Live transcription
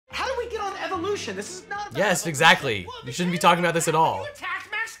evolution. This is not about Yes, exactly. You shouldn't be talking about this at all. You attacked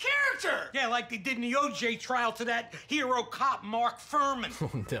Mac's character! Yeah, like they did in the OJ trial to that hero cop, Mark Furman.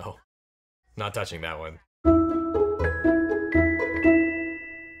 Oh no. Not touching that one.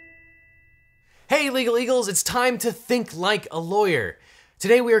 Hey Legal Eagles, it's time to think like a lawyer.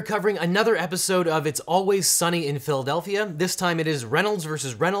 Today we are covering another episode of It's Always Sunny in Philadelphia. This time it is Reynolds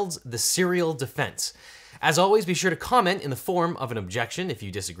versus Reynolds, the serial defense. As always, be sure to comment in the form of an objection if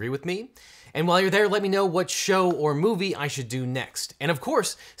you disagree with me. And while you're there, let me know what show or movie I should do next. And of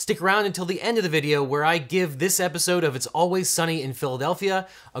course, stick around until the end of the video where I give this episode of It's Always Sunny in Philadelphia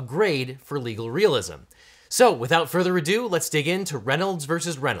a grade for legal realism. So without further ado, let's dig into Reynolds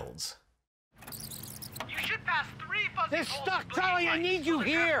versus Reynolds. They're stuck, Charlie. I need you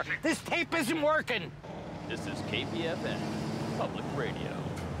here. This tape isn't working. This is KPFN, Public Radio.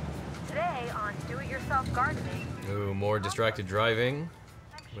 Today on Do-It-Yourself Gardening. Ooh, more distracted driving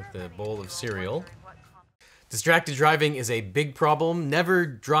with the bowl of cereal. Distracted driving is a big problem. Never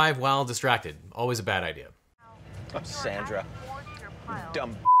drive while distracted. Always a bad idea. I'm Sandra.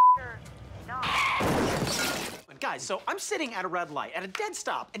 Dumb. Guys, so I'm sitting at a red light at a dead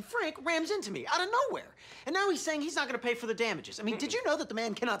stop, and Frank rams into me out of nowhere. And now he's saying he's not gonna pay for the damages. I mean, did you know that the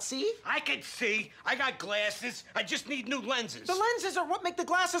man cannot see? I can see. I got glasses. I just need new lenses. The lenses are what make the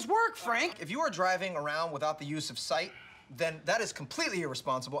glasses work, Frank. If you are driving around without the use of sight, then that is completely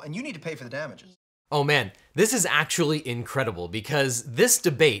irresponsible, and you need to pay for the damages. Oh man, this is actually incredible because this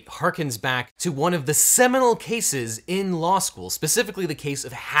debate harkens back to one of the seminal cases in law school, specifically the case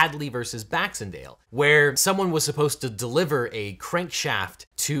of Hadley versus Baxendale, where someone was supposed to deliver a crankshaft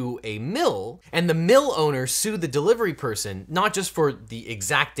to a mill, and the mill owner sued the delivery person, not just for the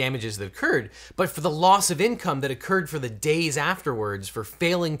exact damages that occurred, but for the loss of income that occurred for the days afterwards for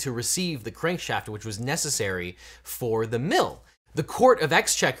failing to receive the crankshaft which was necessary for the mill. The Court of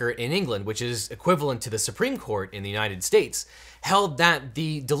Exchequer in England, which is equivalent to the Supreme Court in the United States, held that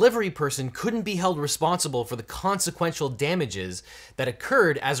the delivery person couldn't be held responsible for the consequential damages that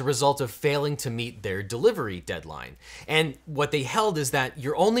occurred as a result of failing to meet their delivery deadline. And what they held is that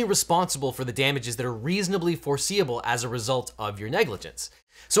you're only responsible for the damages that are reasonably foreseeable as a result of your negligence.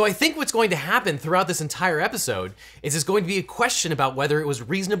 So I think what's going to happen throughout this entire episode is it's going to be a question about whether it was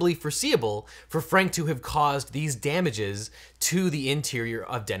reasonably foreseeable for Frank to have caused these damages to the interior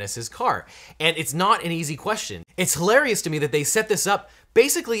of Dennis's car. And it's not an easy question. It's hilarious to me that they set this up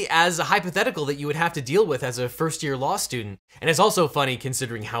basically as a hypothetical that you would have to deal with as a first-year law student. And it's also funny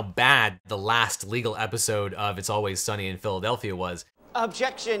considering how bad the last legal episode of It's Always Sunny in Philadelphia was.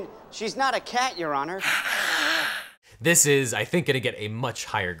 Objection. She's not a cat, Your Honor. This is, I think, gonna get a much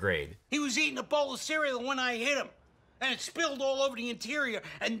higher grade. He was eating a bowl of cereal when I hit him, and it spilled all over the interior,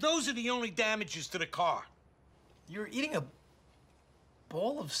 and those are the only damages to the car. You're eating a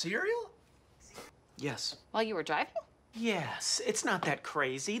bowl of cereal? Yes. While you were driving? Yes, it's not that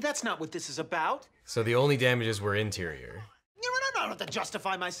crazy. That's not what this is about. So the only damages were interior. You know what? I don't have to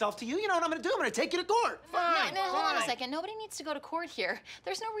justify myself to you. You know what I'm gonna do? I'm gonna take you to court. Fine, no, hold on a second. Nobody needs to go to court here.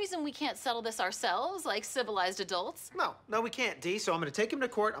 There's no reason we can't settle this ourselves, like civilized adults. No, we can't, Dee. So I'm gonna take him to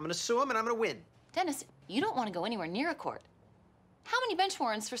court, I'm gonna sue him, and I'm gonna win. Dennis, you don't want to go anywhere near a court. How many bench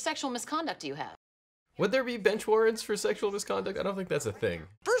warrants for sexual misconduct do you have? Would there be bench warrants for sexual misconduct? I don't think that's a thing.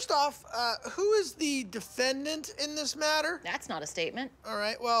 First off, who is the defendant in this matter? That's not a statement. All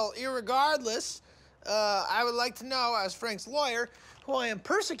right, well, irregardless, I would like to know, as Frank's lawyer, who I am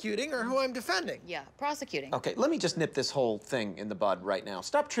persecuting or who I'm defending. Yeah, prosecuting. Okay, let me just nip this whole thing in the bud right now.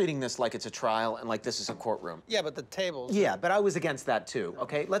 Stop treating this like it's a trial and like this is a courtroom. Yeah, but the tables. Yeah, but I was against that too,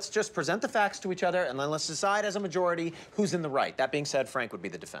 okay? Let's just present the facts to each other and then let's decide as a majority who's in the right. That being said, Frank would be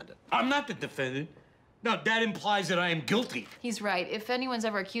the defendant. I'm not the defendant. No, that implies that I am guilty. He's right. If anyone's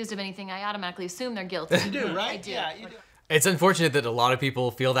ever accused of anything, I automatically assume they're guilty. You do, right? I do. Yeah, you do. It's unfortunate that a lot of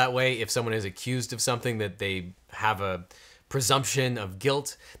people feel that way. If someone is accused of something, that they have a presumption of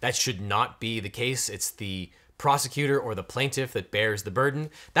guilt. That should not be the case. It's the prosecutor or the plaintiff that bears the burden.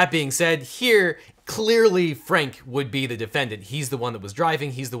 That being said, here, clearly Frank would be the defendant. He's the one that was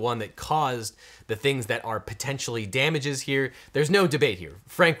driving. He's the one that caused the things that are potentially damages here. There's no debate here.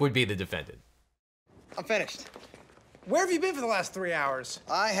 Frank would be the defendant. I'm finished. Where have you been for the last 3 hours?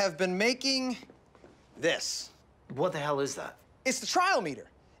 I have been making this. What the hell is that? It's the trial meter.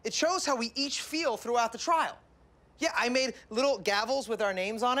 It shows how we each feel throughout the trial. Yeah, I made little gavels with our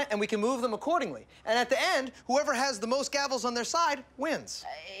names on it, and we can move them accordingly. And at the end, whoever has the most gavels on their side wins.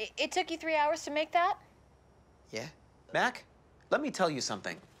 It took you 3 hours to make that? Yeah. Mac, let me tell you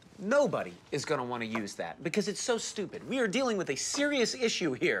something. Nobody is gonna wanna use that because it's so stupid. We are dealing with a serious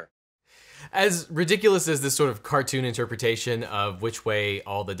issue here. As ridiculous as this sort of cartoon interpretation of which way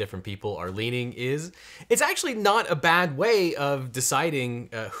all the different people are leaning is, it's actually not a bad way of deciding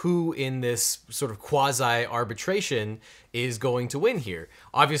who in this sort of quasi-arbitration is going to win here.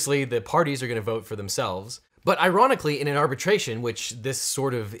 Obviously, the parties are going to vote for themselves. But ironically, in an arbitration, which this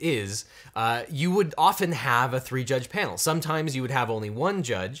sort of is, you would often have a 3-judge panel. Sometimes you would have only 1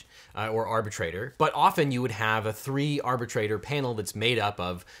 judge or arbitrator, but often you would have a 3-arbitrator panel that's made up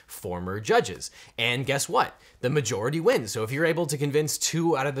of former judges. And guess what? The majority wins. So if you're able to convince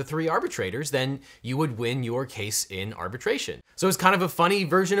 2 out of the 3 arbitrators, then you would win your case in arbitration. So it's kind of a funny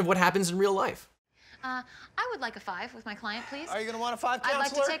version of what happens in real life. I would like a 5 with my client, please. Are you gonna want a 5, counselor? I'd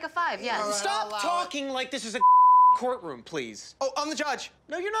like to take a 5, yes. Right, Stop talking like this is a courtroom, please. Oh, I'm the judge.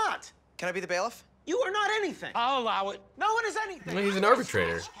 No, you're not. Can I be the bailiff? You are not anything. I'll allow it. No one is anything. Well, he's an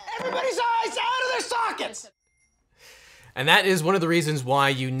arbitrator. Everybody's eyes out of their sockets. And that is one of the reasons why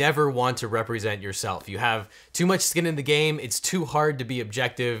you never want to represent yourself. You have too much skin in the game, it's too hard to be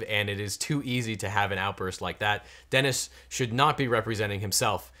objective, and it is too easy to have an outburst like that. Dennis should not be representing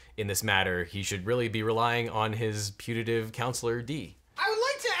himself in this matter. He should really be relying on his putative counselor, Dee. I would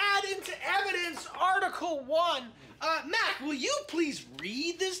like to add into evidence Article 1. Mac, will you please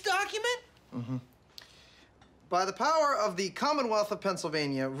read this document? By the power of the Commonwealth of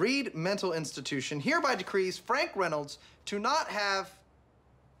Pennsylvania, Reed Mental Institution hereby decrees Frank Reynolds to not have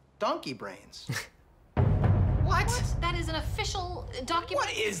donkey brains. What? That is an official document.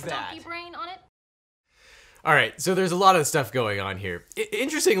 What is that? Donkey brain on it? All right, so there's a lot of stuff going on here.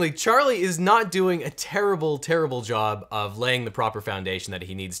 Interestingly, Charlie is not doing a terrible, terrible job of laying the proper foundation that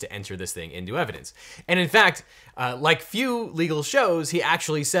he needs to enter this thing into evidence. And in fact, like few legal shows, he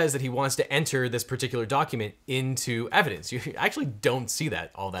actually says that he wants to enter this particular document into evidence. You actually don't see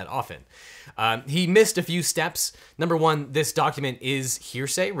that all that often. He missed a few steps. Number one, this document is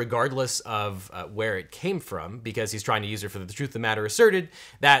hearsay, regardless of where it came from, because he's trying to use it for the truth of the matter asserted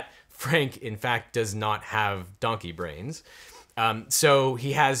that Frank, in fact, does not have donkey brains. So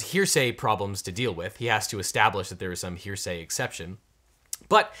he has hearsay problems to deal with. He has to establish that there is some hearsay exception.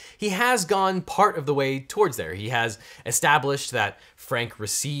 But he has gone part of the way towards there. He has established that Frank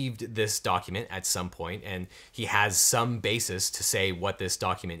received this document at some point, and he has some basis to say what this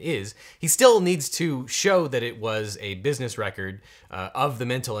document is. He still needs to show that it was a business record of the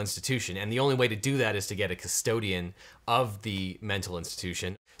mental institution, and the only way to do that is to get a custodian of the mental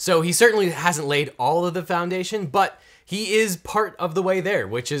institution. So he certainly hasn't laid all of the foundation, but he is part of the way there,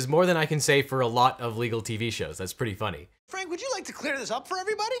 which is more than I can say for a lot of legal TV shows. That's pretty funny. Frank, would you like to clear this up for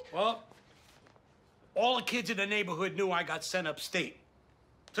everybody? Well, all the kids in the neighborhood knew I got sent upstate.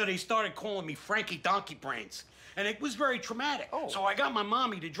 So they started calling me Frankie Donkey Brains. And it was very traumatic. Oh. So I got my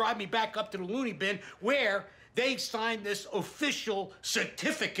mommy to drive me back up to the loony bin where they signed this official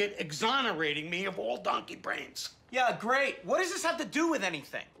certificate exonerating me of all donkey brains. Yeah, great. What does this have to do with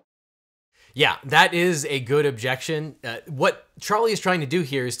anything? Yeah, that is a good objection. What Charlie is trying to do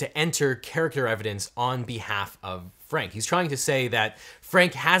here is to enter character evidence on behalf of Frank. He's trying to say that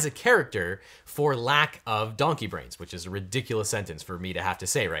Frank has a character for lack of donkey brains, which is a ridiculous sentence for me to have to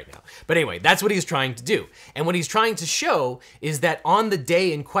say right now. But anyway, that's what he's trying to do. And what he's trying to show is that on the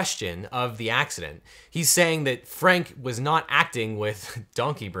day in question of the accident, he's saying that Frank was not acting with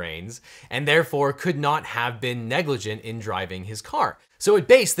donkey brains and therefore could not have been negligent in driving his car. So at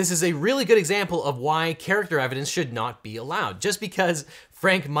base, this is a really good example of why character evidence should not be allowed. Just because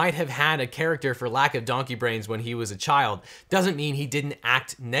Frank might have had a character for lack of donkey brains when he was a child doesn't mean he didn't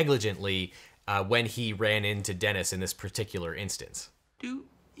act negligently when he ran into Dennis in this particular instance. Do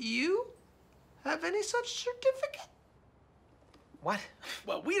you have any such certificate? What?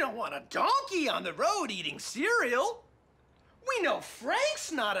 Well, we don't want a donkey on the road eating cereal. We know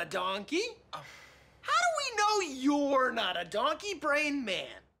Frank's not a donkey. How do we know you're not a donkey brain man?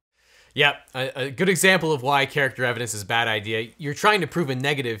 Yeah, a good example of why character evidence is a bad idea. You're trying to prove a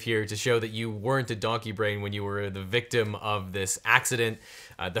negative here to show that you weren't a donkey brain when you were the victim of this accident.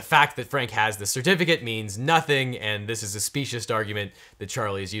 The fact that Frank has the certificate means nothing, and this is a specious argument that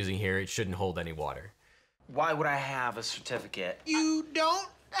Charlie is using here. It shouldn't hold any water. Why would I have a certificate? You don't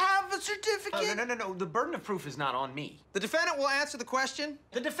have a certificate? No. The burden of proof is not on me. The defendant will answer the question.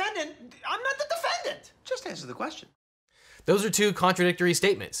 The defendant? I'm not the defendant. Just answer the question. Those are two contradictory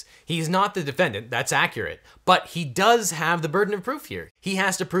statements. He's not the defendant, that's accurate, but he does have the burden of proof here. He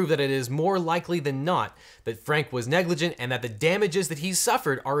has to prove that it is more likely than not that Frank was negligent and that the damages that he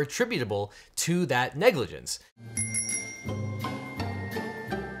suffered are attributable to that negligence.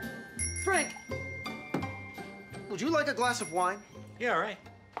 Frank, would you like a glass of wine? Yeah, all right.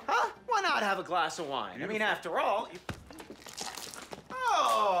 Huh? Why not have a glass of wine? I mean, after all...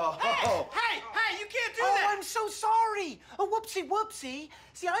 Oh, Hey, do that. Oh, I'm so sorry. A whoopsie whoopsie.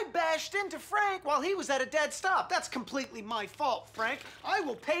 See, I bashed into Frank while he was at a dead stop. That's completely my fault, Frank. I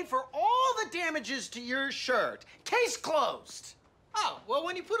will pay for all the damages to your shirt. Case closed. Oh, well,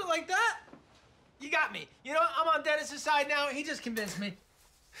 when you put it like that, you got me. You know what? I'm on Dennis's side now. He just convinced me.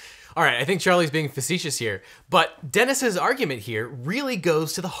 All right, I think Charlie's being facetious here, but Dennis's argument here really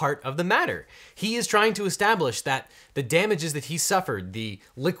goes to the heart of the matter. He is trying to establish that the damages that he suffered, the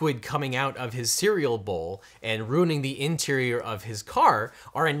liquid coming out of his cereal bowl and ruining the interior of his car,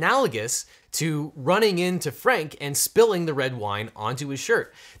 are analogous to running into Frank and spilling the red wine onto his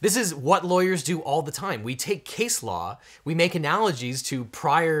shirt. This is what lawyers do all the time. We take case law, we make analogies to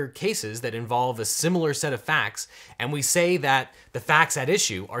prior cases that involve a similar set of facts, and we say that the facts at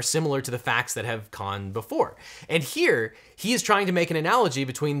issue are similar to the facts that have gone before. And here, he is trying to make an analogy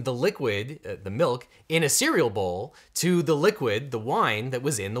between the liquid, the milk, in a cereal bowl to the liquid, the wine, that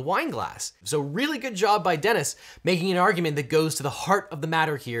was in the wine glass. So really good job by Dennis making an argument that goes to the heart of the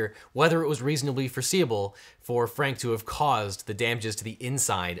matter here, whether it was reasonably foreseeable for Frank to have caused the damages to the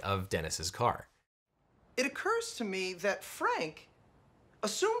inside of Dennis's car. It occurs to me that Frank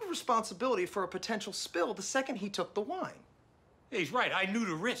assumed responsibility for a potential spill the second he took the wine. He's right. I knew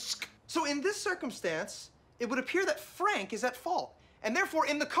the risk. So in this circumstance, it would appear that Frank is at fault. And therefore,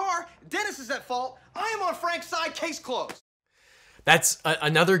 in the car, Dennis is at fault. I am on Frank's side, case closed. That's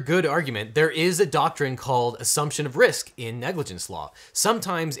another good argument. There is a doctrine called assumption of risk in negligence law.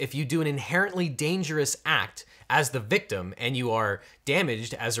 Sometimes if you do an inherently dangerous act as the victim and you are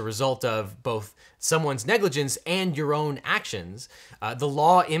damaged as a result of both someone's negligence and your own actions, the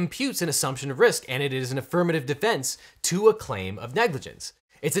law imputes an assumption of risk, and it is an affirmative defense to a claim of negligence.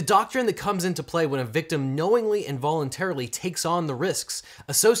 It's a doctrine that comes into play when a victim knowingly and voluntarily takes on the risks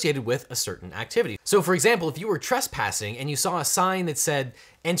associated with a certain activity. So for example, if you were trespassing and you saw a sign that said,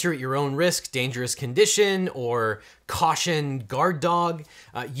 "Enter at your own risk, dangerous condition," or "Caution, guard dog,"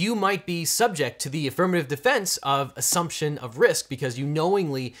 you might be subject to the affirmative defense of assumption of risk because you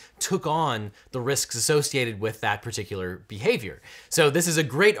knowingly took on the risks associated with that particular behavior. So this is a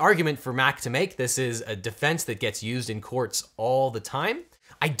great argument for Mac to make. This is a defense that gets used in courts all the time.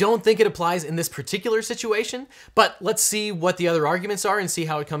 I don't think it applies in this particular situation, but let's see what the other arguments are and see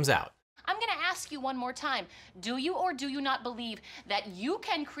how it comes out. I'm gonna ask you one more time. Do you or do you not believe that you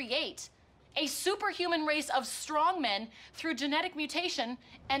can create a superhuman race of strong men through genetic mutation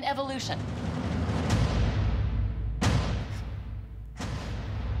and evolution?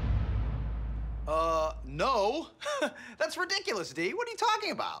 No. That's ridiculous, Dee. What are you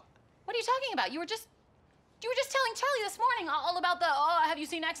talking about? What are you talking about? You were just telling Charlie this morning all about the, oh, have you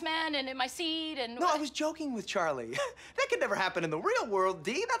seen X-Men and In My Seed and... No, I was joking with Charlie. That could never happen in the real world,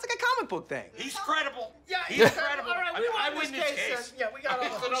 Dee. That's like a comic book thing. He's credible. Yeah, He's credible. All right, I we win won this this case. case. Yeah, we got all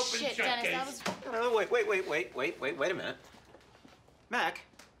It's of an them. open Shit, shut Dennis, case. that was... Wait a minute. Mac,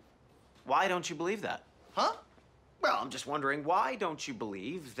 why don't you believe that? Huh? Well, I'm just wondering, why don't you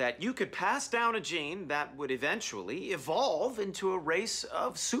believe that you could pass down a gene that would eventually evolve into a race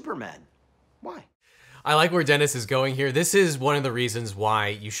of supermen? Why? I like where Dennis is going here. This is one of the reasons why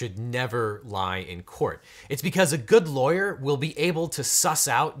you should never lie in court. It's because a good lawyer will be able to suss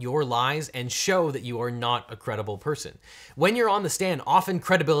out your lies and show that you are not a credible person. When you're on the stand, often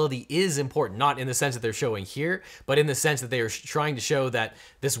credibility is important, not in the sense that they're showing here, but in the sense that they are trying to show that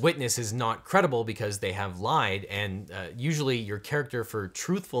this witness is not credible because they have lied, and usually your character for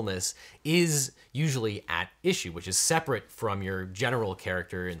truthfulness is usually at issue, which is separate from your general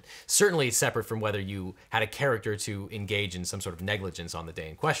character, and certainly separate from whether you had a character to engage in some sort of negligence on the day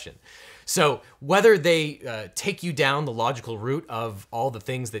in question. So whether they take you down the logical route of all the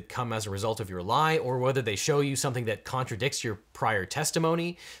things that come as a result of your lie, or whether they show you something that contradicts your prior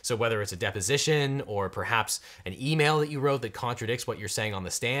testimony, so whether it's a deposition or perhaps an email that you wrote that contradicts what you're saying on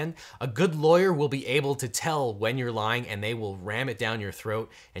the stand, a good lawyer will be able to tell when you're lying, and they will ram it down your throat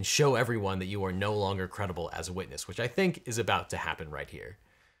and show everyone that you are no longer credible as a witness, which I think is about to happen right here.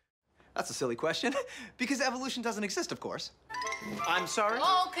 That's a silly question, because evolution doesn't exist, of course. I'm sorry?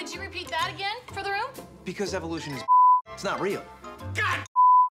 Oh, could you repeat that again for the room? Because evolution is it's not real. God,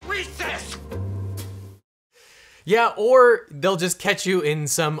 recess! Yeah, or they'll just catch you in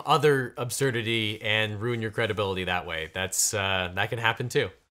some other absurdity and ruin your credibility that way. That's that can happen too.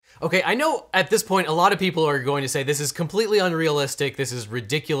 Okay, I know at this point a lot of people are going to say this is completely unrealistic, this is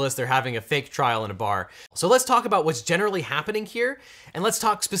ridiculous, they're having a fake trial in a bar. So let's talk about what's generally happening here, and let's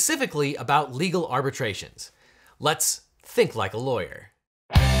talk specifically about legal arbitrations. Let's think like a lawyer.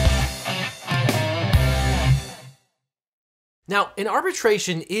 Now, an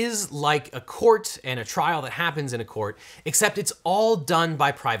arbitration is like a court and a trial that happens in a court, except it's all done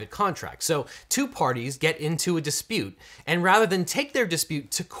by private contract. So two parties get into a dispute, and rather than take their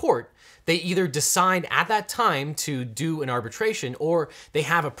dispute to court, they either decide at that time to do an arbitration, or they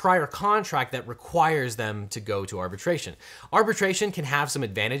have a prior contract that requires them to go to arbitration. Arbitration can have some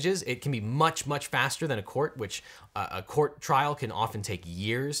advantages. It can be much, much faster than a court, which a court trial can often take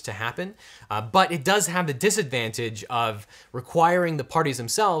years to happen. But it does have the disadvantage of requiring the parties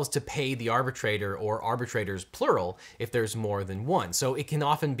themselves to pay the arbitrator, or arbitrators plural, if there's more than one. So it can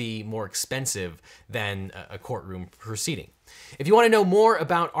often be more expensive than a courtroom proceeding. If you want to know more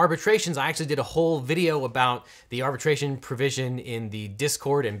about arbitrations, I actually did a whole video about the arbitration provision in the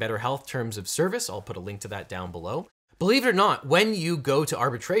Discord and Better Health Terms of Service. I'll put a link to that down below. Believe it or not, when you go to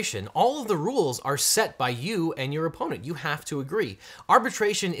arbitration, all of the rules are set by you and your opponent. You have to agree.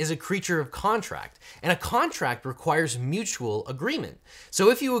 Arbitration is a creature of contract, and a contract requires mutual agreement. So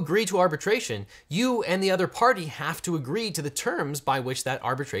if you agree to arbitration, you and the other party have to agree to the terms by which that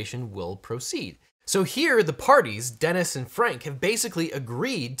arbitration will proceed. So here, the parties, Dennis and Frank, have basically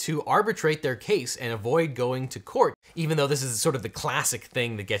agreed to arbitrate their case and avoid going to court, even though this is sort of the classic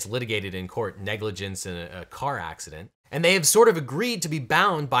thing that gets litigated in court, negligence in a car accident. And they have sort of agreed to be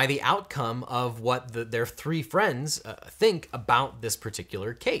bound by the outcome of what their three friends think about this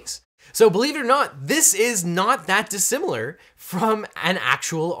particular case. So believe it or not, this is not that dissimilar from an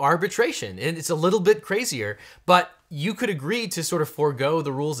actual arbitration. And it's a little bit crazier, but you could agree to sort of forego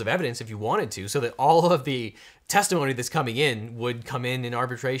the rules of evidence if you wanted to, so that all of the testimony that's coming in would come in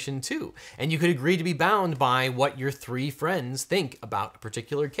arbitration too. And you could agree to be bound by what your three friends think about a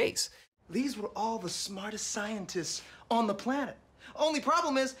particular case. These were all the smartest scientists on the planet. Only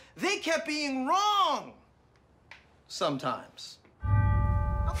problem is, they kept being wrong. Sometimes.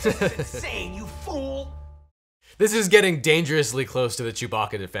 This is insane, you fool! This is getting dangerously close to the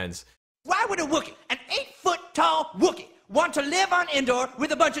Chewbacca defense. Why would a Wookiee, an 8-foot-tall Wookiee, want to live on Endor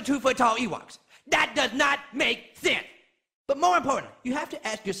with a bunch of 2-foot-tall Ewoks? That does not make sense. But more important, you have to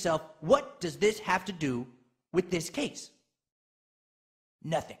ask yourself, what does this have to do with this case?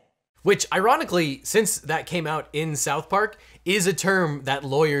 Nothing. Which, ironically, since that came out in South Park, is a term that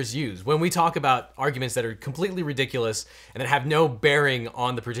lawyers use. When we talk about arguments that are completely ridiculous and that have no bearing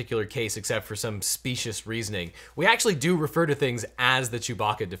on the particular case except for some specious reasoning, we actually do refer to things as the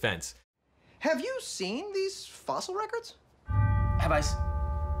Chewbacca defense. Have you seen these fossil records? Have I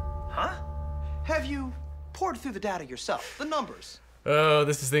Huh? Have you poured through the data yourself, the numbers? Oh,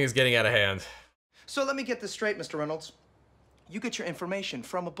 this thing is getting out of hand. So let me get this straight, Mr. Reynolds. You get your information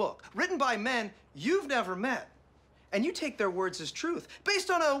from a book written by men you've never met. And you take their words as truth,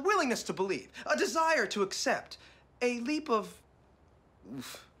 based on a willingness to believe, a desire to accept, a leap of,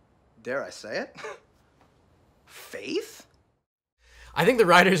 dare I say it, faith? I think the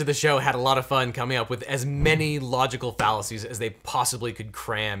writers of the show had a lot of fun coming up with as many logical fallacies as they possibly could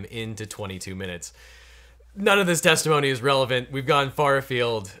cram into 22 minutes. None of this testimony is relevant. We've gone far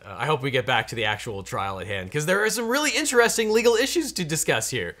afield. I hope we get back to the actual trial at hand, because there are some really interesting legal issues to discuss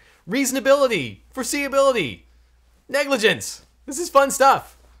here. Reasonability, foreseeability, negligence. This is fun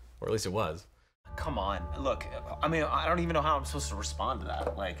stuff. Or at least it was. Come on, look, I mean, I don't even know how I'm supposed to respond to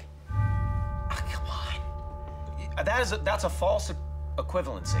that. Like, come on. That's a false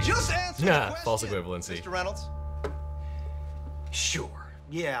equivalency. Just answer the question, false equivalency. Mr. Reynolds. Sure.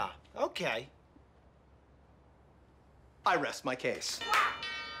 Yeah. Okay. I rest my case.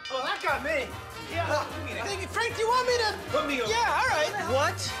 Oh, that got me. Yeah. Frank, do you want me to? Put me over. Yeah, all right.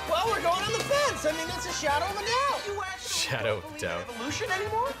 What? Well, we're going on the fence. I mean, it's a shadow of a doubt. You actually Shadow don't believe doubt. in evolution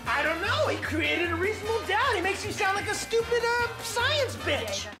anymore? I don't know. He created a reasonable doubt. He makes you sound like a stupid science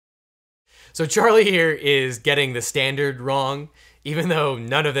bitch. So Charlie here is getting the standard wrong, even though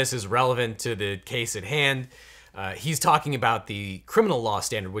none of this is relevant to the case at hand. He's talking about the criminal law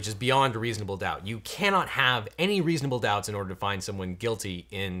standard, which is beyond a reasonable doubt. You cannot have any reasonable doubts in order to find someone guilty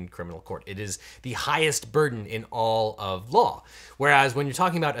in criminal court. It is the highest burden in all of law. Whereas when you're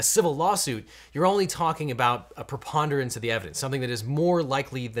talking about a civil lawsuit, you're only talking about a preponderance of the evidence, something that is more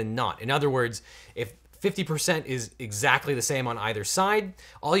likely than not. In other words, if 50% is exactly the same on either side,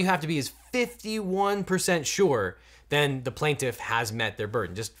 all you have to be is 51% sure then the plaintiff has met their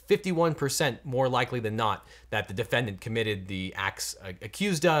burden. Just 51% more likely than not that the defendant committed the acts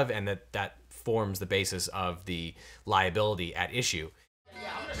accused of, and that forms the basis of the liability at issue.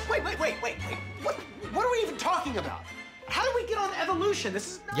 Wait. What are we even talking about? How do we get on evolution?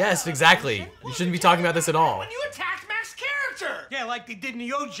 This is not Yes, exactly. You shouldn't be talking about this at all. When you attacked Mac's character. Yeah, like they did in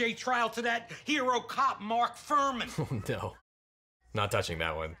the OJ trial to that hero cop, Mark Furman. Oh no. Not touching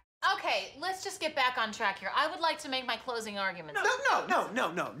that one. Okay, let's just get back on track here. I would like to make my closing arguments.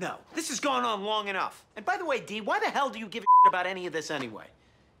 No. This has gone on long enough. And by the way, Dee, why the hell do you give a about any of this anyway?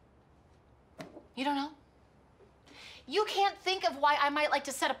 You don't know? You can't think of why I might like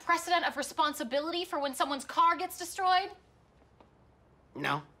to set a precedent of responsibility for when someone's car gets destroyed?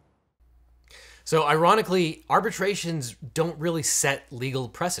 No. So ironically, arbitrations don't really set legal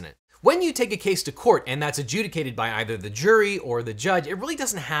precedent. When you take a case to court and that's adjudicated by either the jury or the judge, it really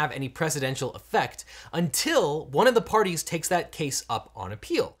doesn't have any precedential effect until one of the parties takes that case up on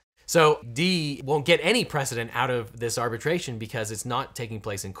appeal. So Dee won't get any precedent out of this arbitration because it's not taking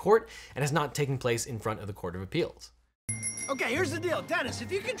place in court and it's not taking place in front of the Court of Appeals. Okay, here's the deal. Dennis,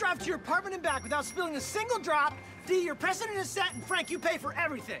 if you can drive to your apartment and back without spilling a single drop, Dee, your precedent is set, and Frank, you pay for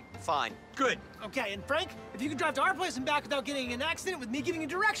everything. Fine. Good. Okay, and Frank, if you can drive to our place and back without getting in an accident with me giving you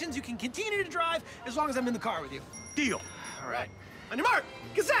directions, you can continue to drive as long as I'm in the car with you. Deal. All right. On your mark,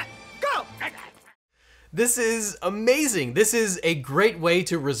 get set, go! This is amazing. This is a great way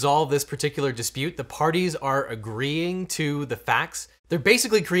to resolve this particular dispute. The parties are agreeing to the facts. They're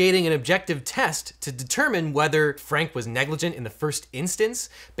basically creating an objective test to determine whether Frank was negligent in the first instance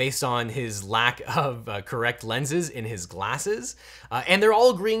based on his lack of correct lenses in his glasses. And they're all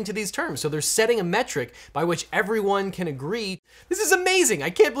agreeing to these terms. So they're setting a metric by which everyone can agree. This is amazing. I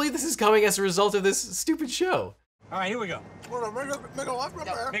can't believe this is coming as a result of this stupid show. All right, here we go. Make a left, right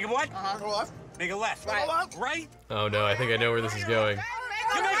there. Make a what? Make a left. Make a left. Make a left. Right? Oh no, I think I know where this is going.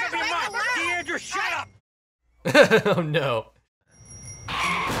 You make up your mind. DeAndre, shut up. Oh no.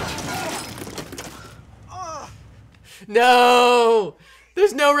 No!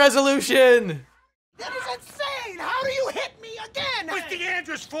 There's no resolution! That is insane! How do you hit me again? It was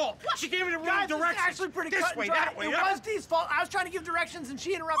DeAndre's fault. She gave me the wrong Guys, this is directions. actually pretty this cut way, and dry. that way. It was Dee's fault. I was trying to give directions and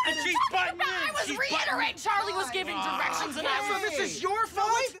she interrupted. And she's butting in. I was reiterating. Charlie was giving directions and I was... So this is your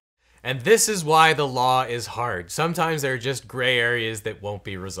fault? And this is why the law is hard. Sometimes there are just gray areas that won't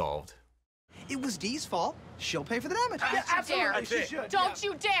be resolved. It was Dee's fault. She'll pay for the damage. Yeah, absolutely. That's She it. should. Don't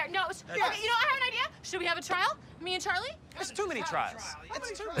you dare. No. Okay, you know, I have an idea. Should we have a trial? Me and Charlie? There's too many trials.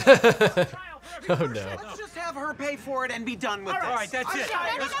 It's too Oh no. Let's just have her pay for it and be done with this. All right, that's it.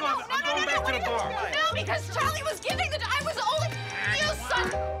 Let's go. I'm going back to the bar. No, because Charlie was giving the... I was only... You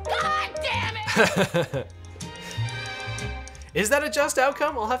son... God damn it! Is that a just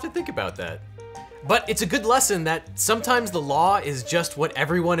outcome? I'll have to think about that. But it's a good lesson that sometimes the law is just what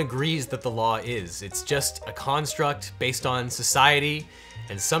everyone agrees that the law is. It's just a construct based on society,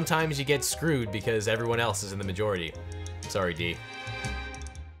 and sometimes you get screwed because everyone else is in the majority. Sorry, Dee.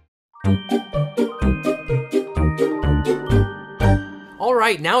 All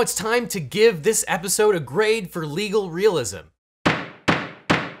right, now it's time to give this episode a grade for legal realism.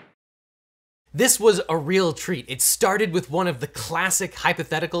 This was a real treat. It started with one of the classic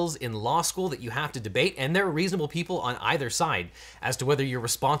hypotheticals in law school that you have to debate, and there are reasonable people on either side as to whether you're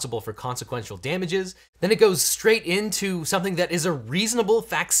responsible for consequential damages. Then it goes straight into something that is a reasonable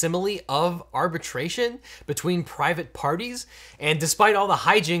facsimile of arbitration between private parties. And despite all the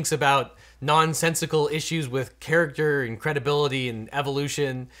hijinks about nonsensical issues with character and credibility and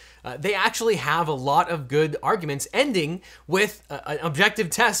evolution, they actually have a lot of good arguments, ending with an objective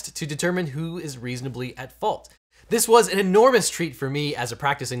test to determine who is reasonably at fault. This was an enormous treat for me as a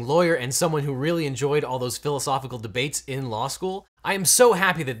practicing lawyer and someone who really enjoyed all those philosophical debates in law school. I am so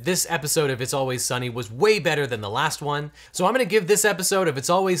happy that this episode of It's Always Sunny was way better than the last one, so I'm gonna give this episode of It's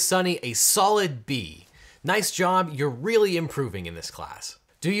Always Sunny a solid B. Nice job, you're really improving in this class.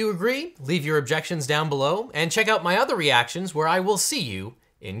 Do you agree? Leave your objections down below and check out my other reactions where I will see you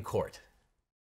in court.